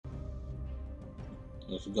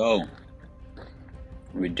Let's go.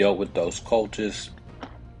 We dealt with those cultists.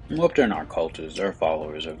 Well, if they're not cultists, they're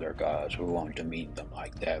followers of their gods. We're going to meet them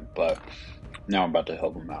like that, but now I'm about to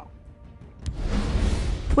help them out.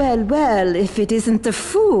 Well, well, if it isn't the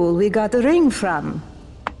fool we got the ring from.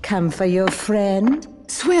 Come for your friend?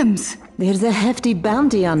 Swims! There's a hefty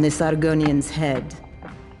bounty on this Argonian's head.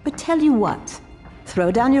 But tell you what,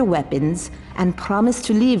 throw down your weapons and promise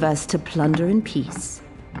to leave us to plunder in peace,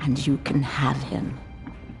 and you can have him.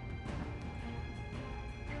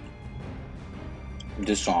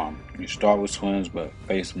 Disarm. You start with swims, but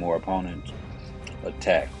face more opponents.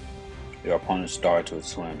 Attack. Your opponent starts with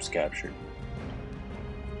swims captured.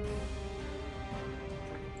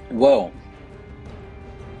 Well,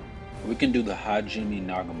 we can do the Hajime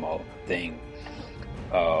Nagamo thing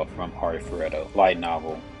from Harifureta, light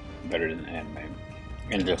novel, better than anime,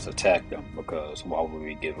 and just attack them, because why would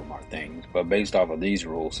we give them our things? But based off of these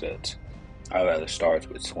rule sets, I'd rather start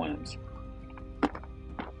with swims.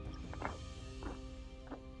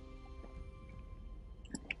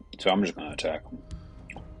 So I'm just going to attack them.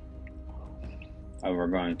 And we're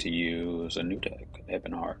going to use a new deck,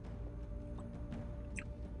 Ebon Heart.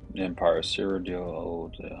 Empire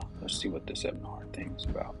Cyrodiil. Let's see what this Ebon Heart thing's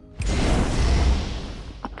about.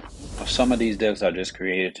 Some of these decks I just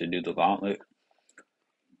created to do the gauntlet.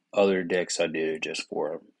 Other decks I did just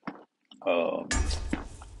for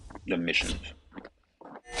the missions.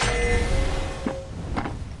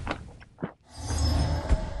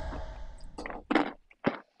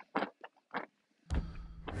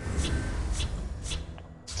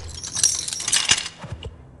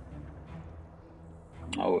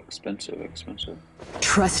 Oh, expensive.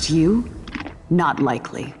 Trust you? Not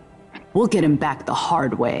likely. We'll get him back the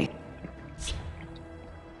hard way.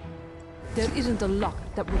 There isn't a lock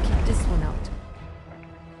that will keep this one out.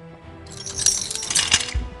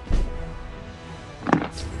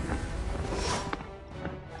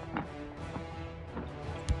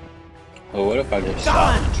 Well, what if I just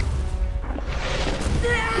silence?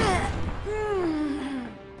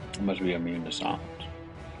 I must be immune to silence.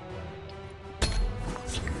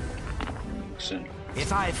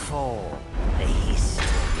 If I fall, they hiss.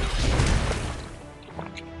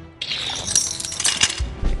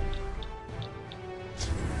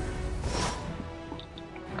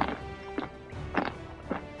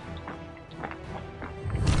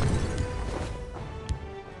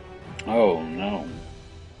 Oh no.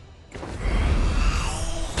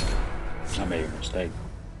 I made a mistake.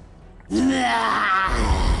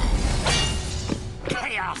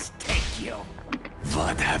 Chaos take you.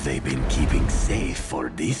 What have they been keeping safe for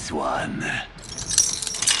this one?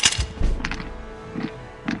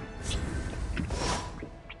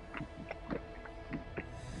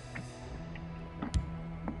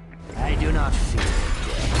 I do not fear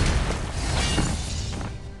death.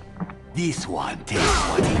 This one takes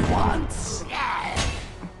what he wants.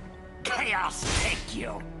 Chaos take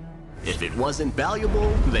you. If it wasn't valuable,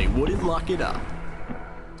 they wouldn't lock it up.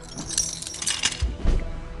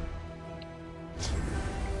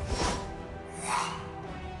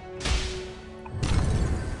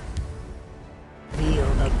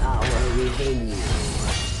 Feel the power within you.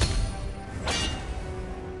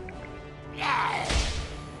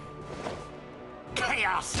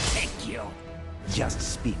 Chaos take you. Just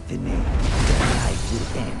speak the name. The life will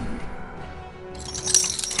end.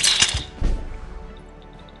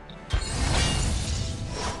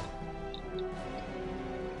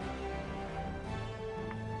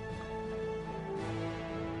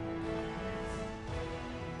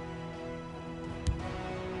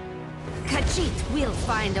 Khajiit will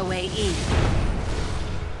find a way in.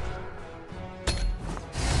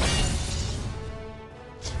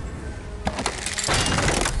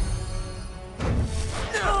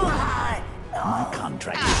 My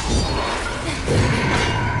contract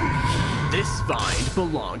is This find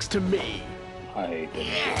belongs to me. I hate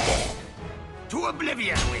this. to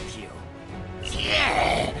oblivion with you.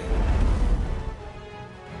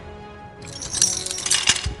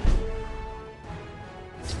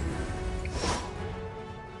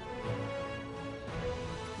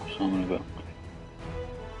 So I'm gonna go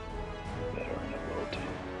better in the world.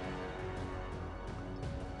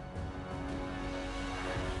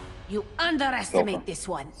 You underestimate this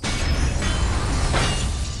one.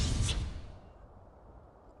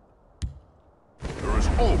 There is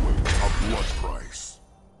always a blood price.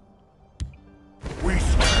 We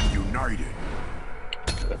stand united.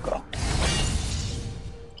 There we go.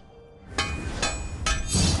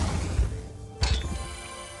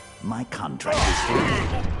 My contract is for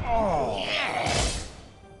you.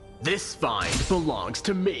 This find belongs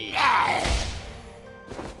to me.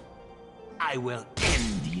 I will end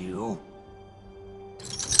you?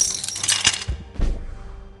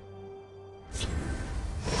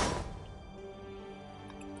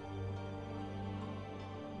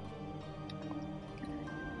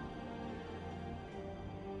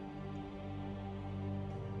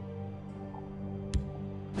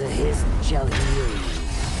 The hiss shall heal you.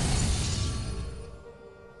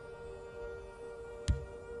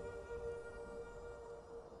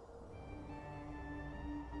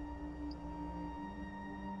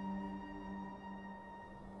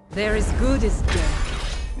 They're as good as dead.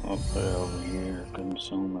 I'll put it over here.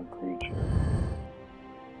 Consume a creature.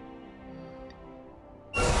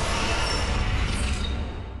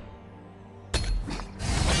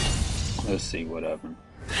 Let's see what happened.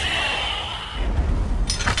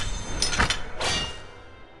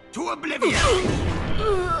 To oblivion!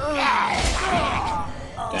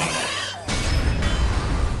 Dang it.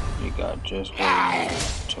 You got just what you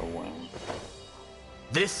needed to win.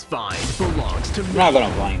 This find belongs to I'm me. not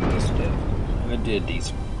gonna blame this deck. I did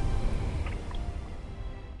decent.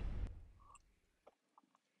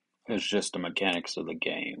 It's just the mechanics of the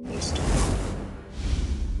game this time.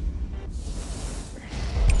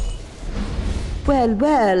 Well,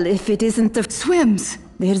 well, if it isn't the Swims!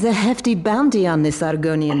 There's a hefty bounty on this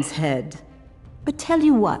Argonian's head. But tell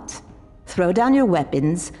you what, throw down your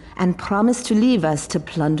weapons and promise to leave us to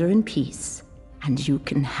plunder in peace, and you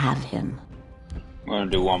can have him. We're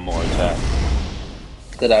gonna do one more attack.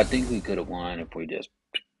 Cause I think we could have won if we just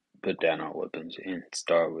put down our weapons and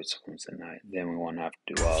start with Swims at night. Then we won't have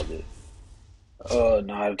to do all this.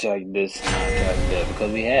 Not attack this, not attack that,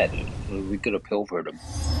 because we had it. We could have pilfered them.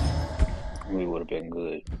 We would have been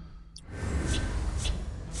good.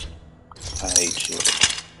 I hate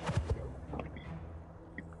shields.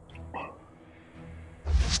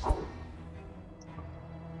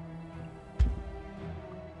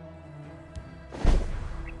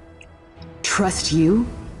 Trust you?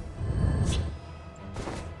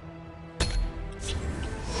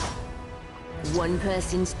 One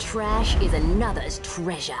person's trash is another's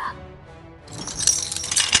treasure.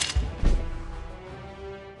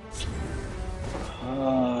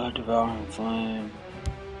 Devouring flame.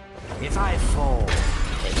 If I fall,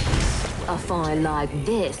 A find like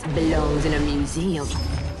this belongs in a museum.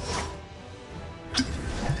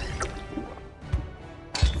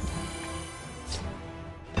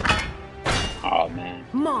 Oh man.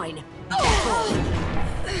 Mine.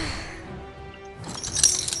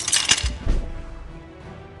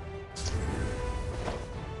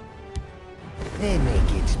 they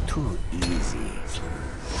make it too easy.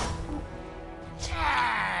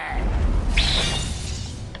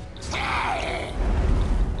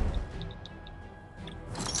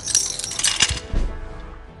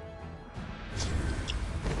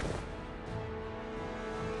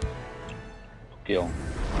 Kill.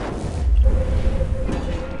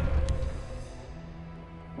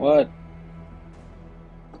 What?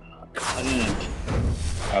 I didn't.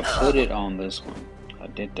 I put it on this one. I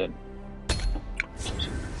did that.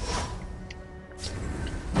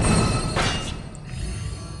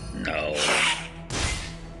 No.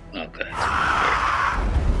 Okay.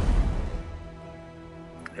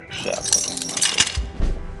 Shackles on my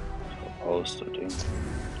supposed to do.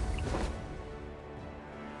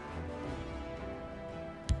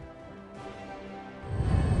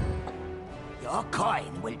 Your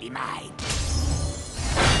coin will be mine.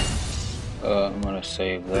 I'm gonna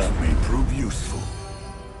save This that may prove useful.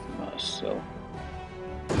 myself.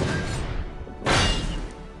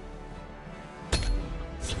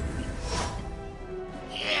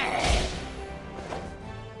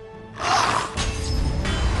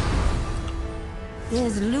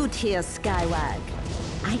 There's loot here, Skywag.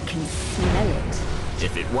 I can smell it.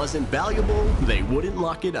 If it wasn't valuable, they wouldn't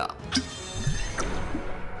lock it up.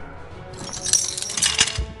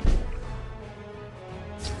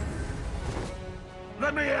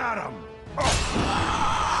 Let me at him!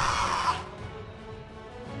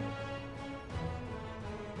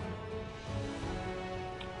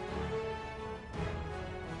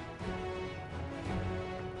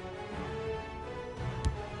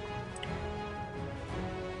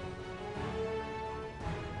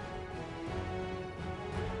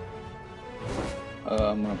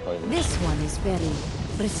 I'm gonna play this This one is very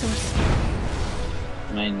resourceful.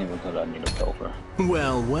 mainly because I need a pilfer.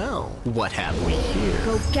 Well, well, what have we here?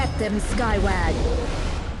 Go get them, Skywag.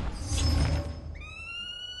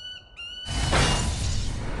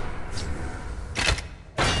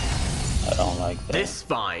 I don't like that. This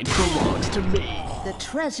find belongs to me. The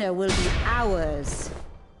treasure will be ours.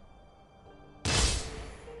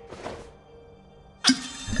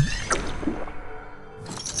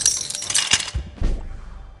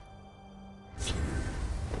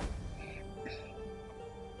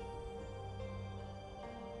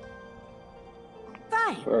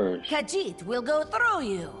 first. Khajiit will go through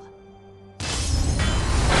you.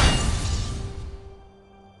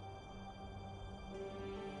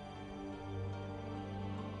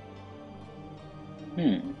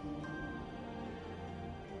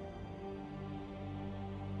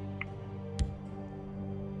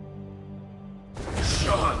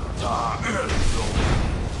 Shanta Elzo.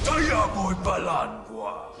 Tayaboy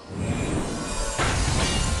Balangua.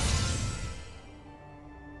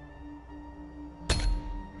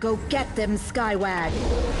 Go get them, Skywag.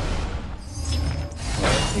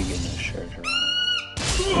 Well, he getting his shirt around.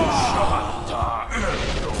 Shanta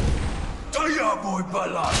Elzo. Tayaboy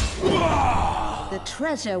Balangua. The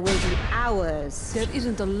treasure will be ours. There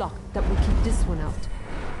isn't a lock that will keep this one out.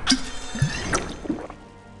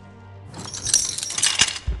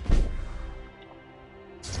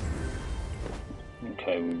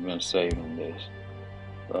 Okay, we've been saving this.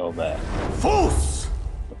 Go back. Fus!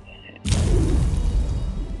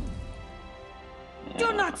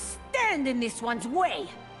 Do not stand in this one's way.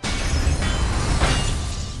 I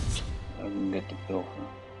can get the pilfer.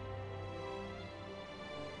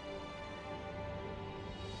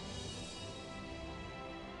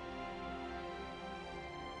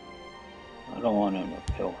 I don't want him to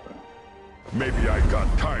pilfer. Maybe I got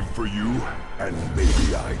time for you, and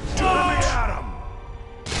maybe I don't. Let me at him!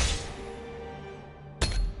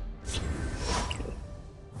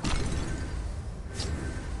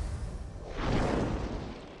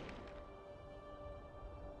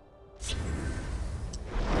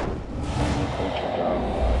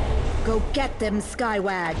 Go get them,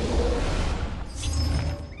 Skywag.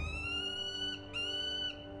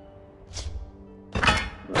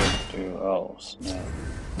 Oh, snap.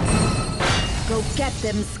 Go get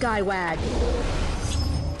them, Skywag.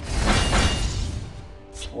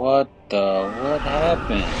 What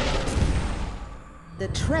happened? The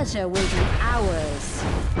treasure will be ours.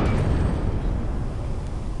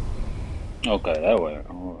 Okay, that was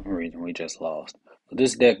the reason we just lost. But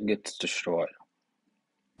this deck gets destroyed.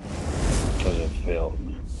 Because it failed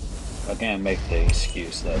me. I can't make the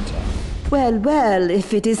excuse that time. Well,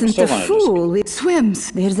 if it isn't the fool with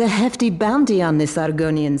Swims! There's a hefty bounty on this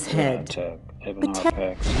Argonian's head. Attack. Even our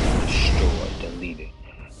packs destroy, delete it.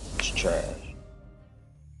 It's trash.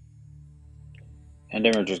 And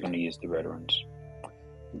then we're just gonna use the veterans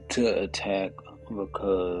to attack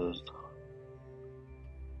because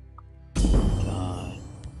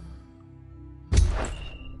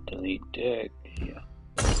delete deck, yeah,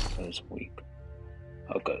 that's weak.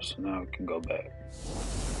 Okay, so now we can go back.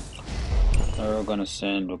 We're gonna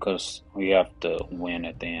send because we have to win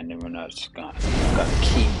at the end, and we're not just gotta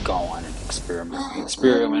keep going and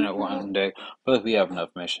experiment at one deck. But if we have enough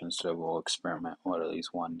missions, so we'll experiment with at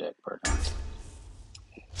least one deck per turn.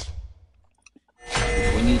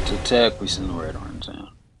 If we need to attack, we send the red ones in.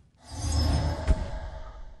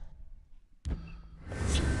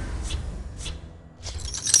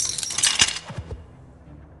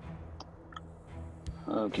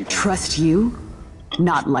 Trust you?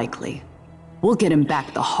 Not likely. We'll get him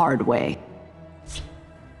back the hard way.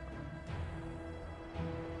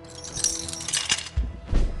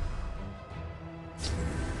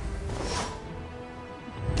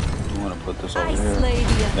 I want to put this over here.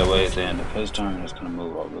 That way at the end of his turn, it's going to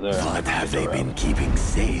move over there. What have they been keeping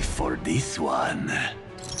safe for this one?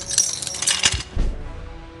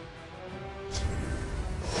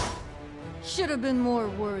 Should have been more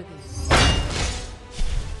worthy.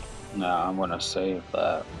 Nah, I'm going to save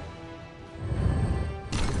that.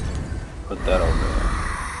 Put that over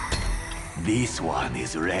there. This one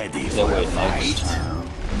is ready That for way a next fight. turn.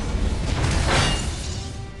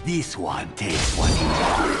 This one takes what he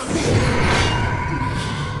wants.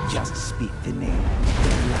 Just speak the name,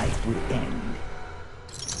 and life will end.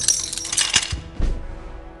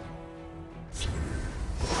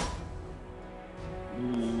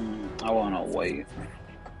 I want to wait.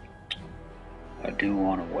 I do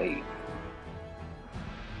want to wait.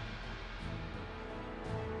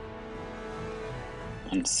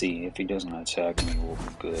 And see if he doesn't attack me, we'll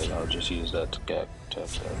be good. I'll just use that to get attack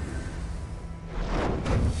that.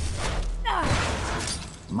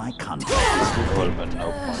 My contract is There would have been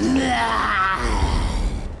no point.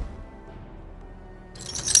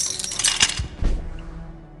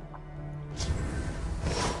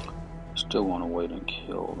 Still want to wait and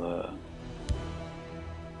kill that.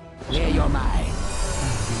 Clear your mind.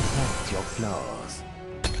 Protect your flaws.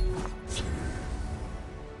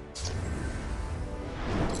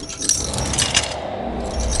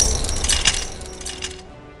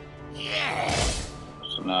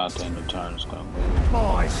 So now at the end of the turn, it's going to move.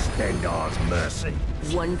 By Stendar's mercy.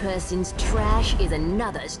 One person's trash is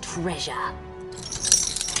another's treasure.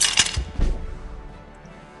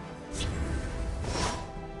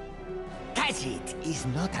 It is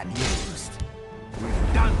not amused. We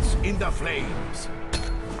dance in the flames.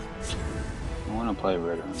 I want to play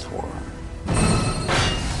Veteran 4.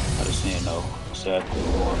 I just need to know exactly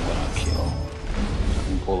who I'm gonna kill. I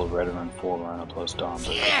can pull a Veteran 4 runner plus Dom.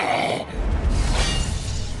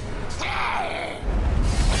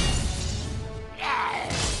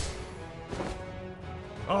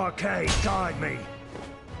 Arcade, guide me.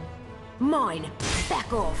 Mine.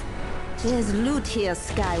 Back off. There's loot here,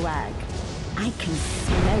 Skywag. I can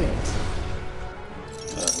smell it.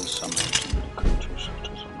 He's summoning too many creatures, which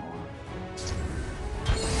is annoying.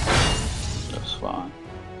 That's fine.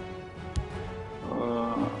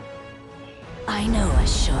 I know a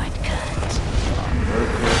shortcut.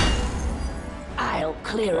 I'll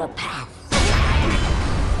clear a path.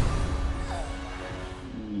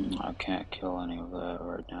 I can't kill any of that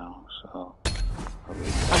right now, so... A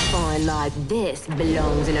find like this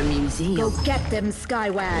belongs in a museum. Go get them,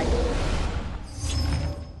 Skywag.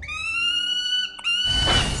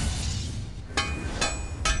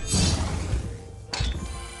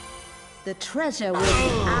 The treasure will be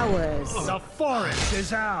ours. The forest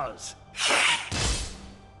is ours.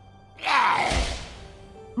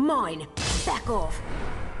 Mine. Back off.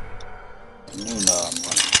 You know I'm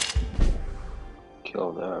gonna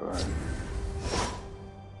kill that, right?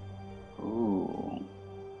 Ooh.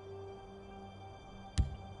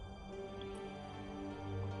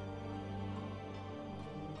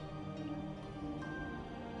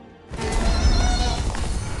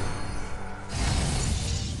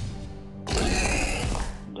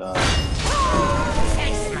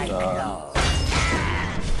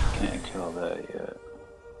 Can't kill that yet.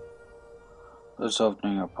 This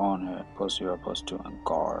opening opponent plus 0 plus 2 and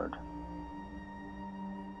guard.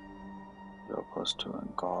 0 plus 2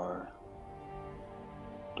 and guard.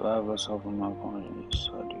 Do I have less health than my opponent? Yes,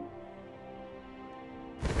 I do.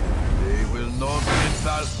 They will not get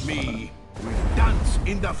past me. We dance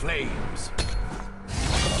in the flames.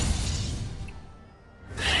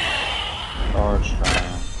 Charge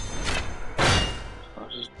trying.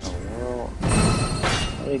 What is the world?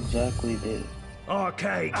 What exactly did?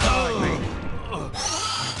 Arcade, guide me.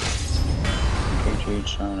 Creature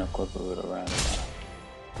each turn equip it with a random die.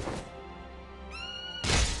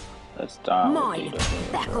 Let's die. Mine.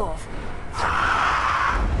 Back off.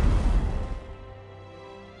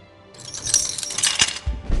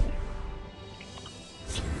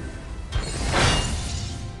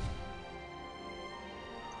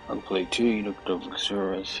 I'll play 2, you look at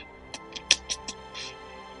Luxurious.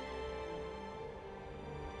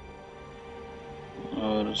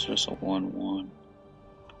 Oh, that's just a 1-1.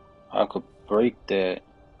 I could break that.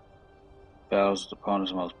 Battles the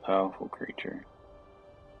opponent's most powerful creature.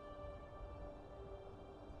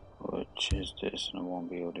 Which is this, and I won't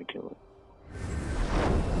be able to kill it.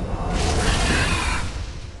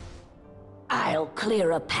 I'll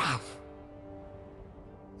clear a path.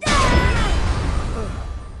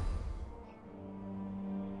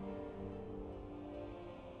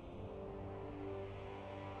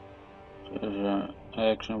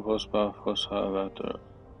 Action plus power plus 5 after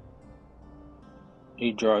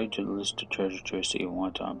you draw each of the list of treasure to receive a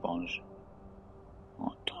one-time bonus.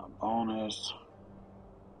 One-time bonus.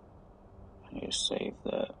 I need to save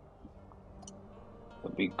that.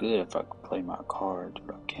 It'd be good if I could play my cards,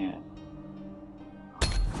 but I can't.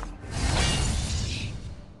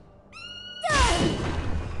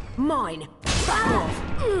 Mine. Back off.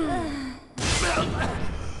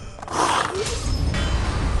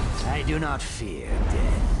 I do not fear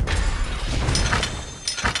death.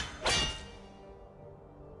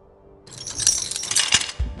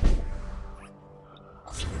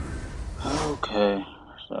 Okay,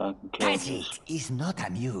 so I can kill this. It is not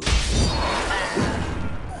amused.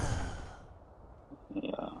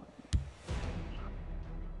 Yeah.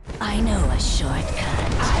 I know a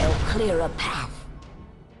shortcut. I'll clear a path.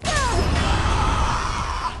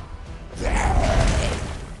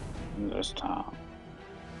 This time.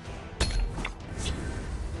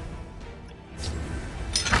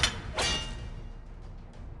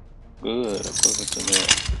 Good, equip it to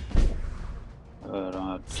that. I don't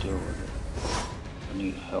have to deal with it. I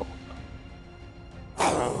need help.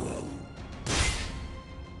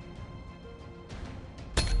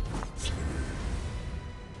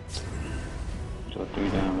 So 3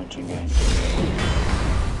 damage again.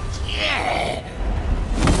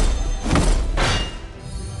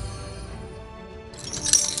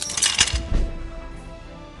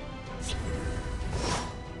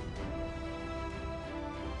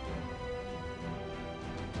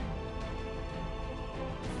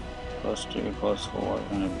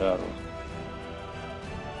 +3/+4 in a battle.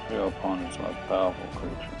 Your opponent's most powerful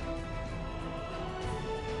creature.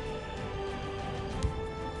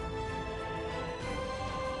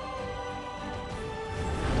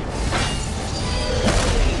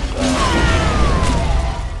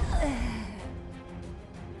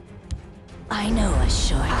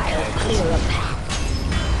 I'll clear a path.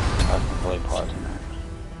 I can play parts in that.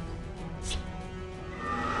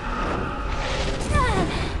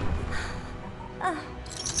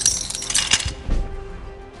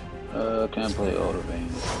 Can't play older vein.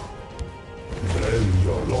 Bend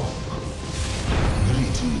your luck.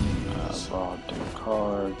 Greetings. Brought the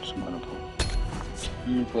cards. I'm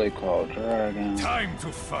gonna play Call Dragon. Time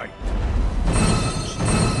to fight.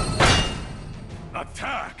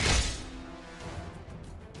 Attack.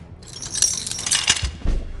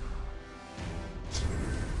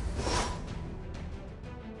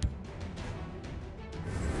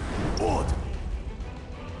 Order.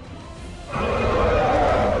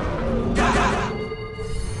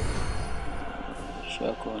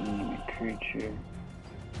 Shackle an enemy creature.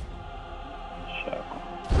 Shackle.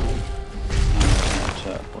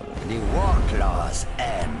 Attack with it. The war claws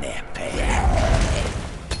and their pain.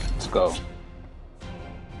 Let's go.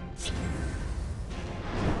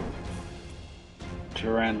 Two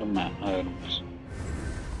random items.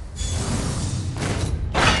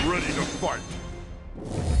 Ready to fight.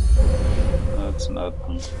 That's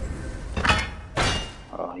nothing.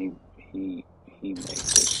 Oh, he made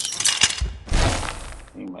this.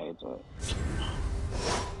 He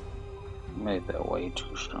made that way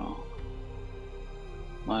too strong.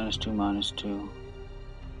 -2/-2.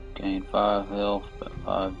 Gain 5 health, but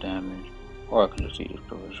 5 damage. Or I can just eat it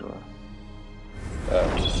for sure.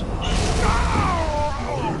 That's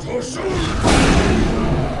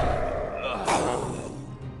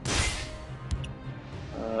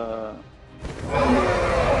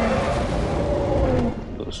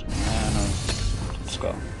boost mana. Let's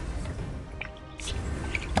go.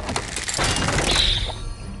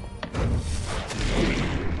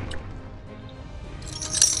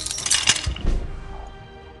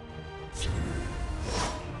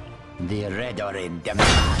 The Redorin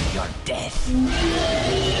demand your death.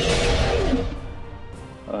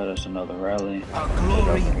 Oh, that's another rally. Our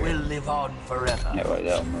glory will live on forever. Yeah, right,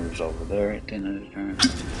 that moves over there at the end of the turn.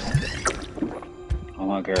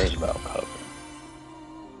 All I care is about cover.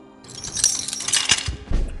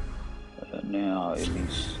 But now, at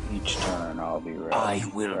least each turn, I'll be ready. I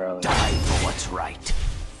will die for what's right.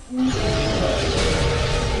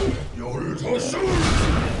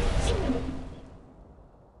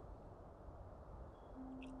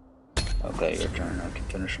 Okay, your turn. I can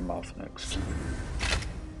finish him off next turn.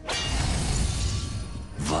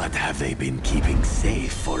 What have they been keeping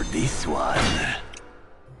safe for this one?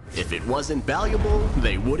 If it wasn't valuable,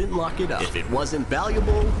 they wouldn't lock it up. If it wasn't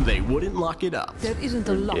valuable, they wouldn't lock it up. There isn't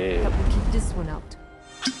a lock that will keep this one out.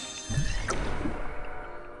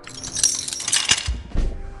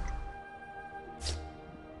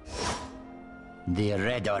 The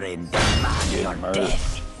Redorin demand your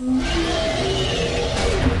death.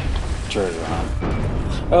 Treasure hunt.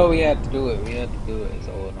 Oh, we had to do it. We had to do it. It's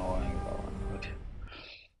so annoying.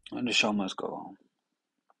 And the show must go on.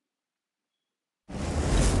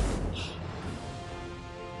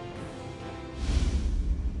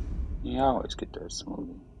 Yeah, I always get that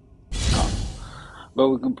smoothie. But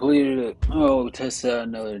we completed it. Oh, we tested out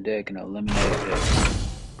another deck and eliminated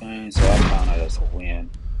it. So I found out that's a win.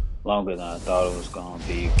 Longer than I thought it was gonna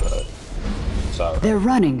be, but sorry. They're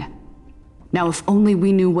running. Now, if only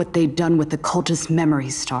we knew what they'd done with the cultist memory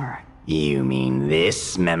star. You mean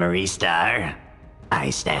this memory star? I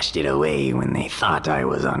stashed it away when they thought I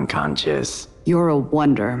was unconscious. You're a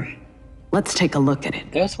wonder. Let's take a look at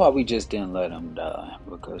it. That's why we just didn't let him die,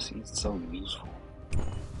 because he's so useful.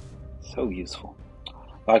 So useful.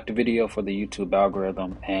 Like the video for the YouTube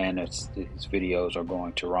algorithm, and his videos are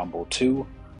going to Rumble too.